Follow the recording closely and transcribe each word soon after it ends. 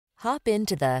Hop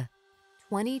into the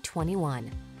 2021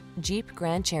 Jeep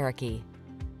Grand Cherokee.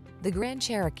 The Grand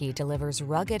Cherokee delivers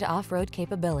rugged off-road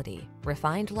capability,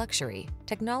 refined luxury,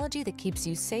 technology that keeps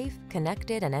you safe,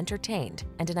 connected, and entertained,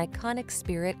 and an iconic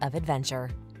spirit of adventure.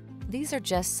 These are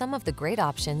just some of the great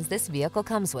options this vehicle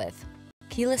comes with: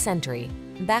 keyless entry,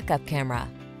 backup camera,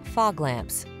 fog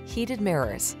lamps, heated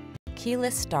mirrors,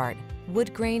 keyless start,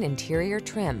 wood grain interior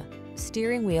trim,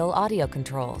 steering wheel audio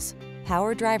controls,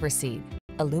 power driver's seat,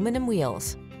 aluminum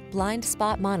wheels, blind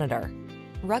spot monitor.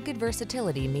 Rugged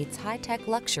versatility meets high-tech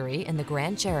luxury in the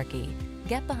Grand Cherokee.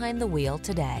 Get behind the wheel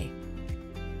today.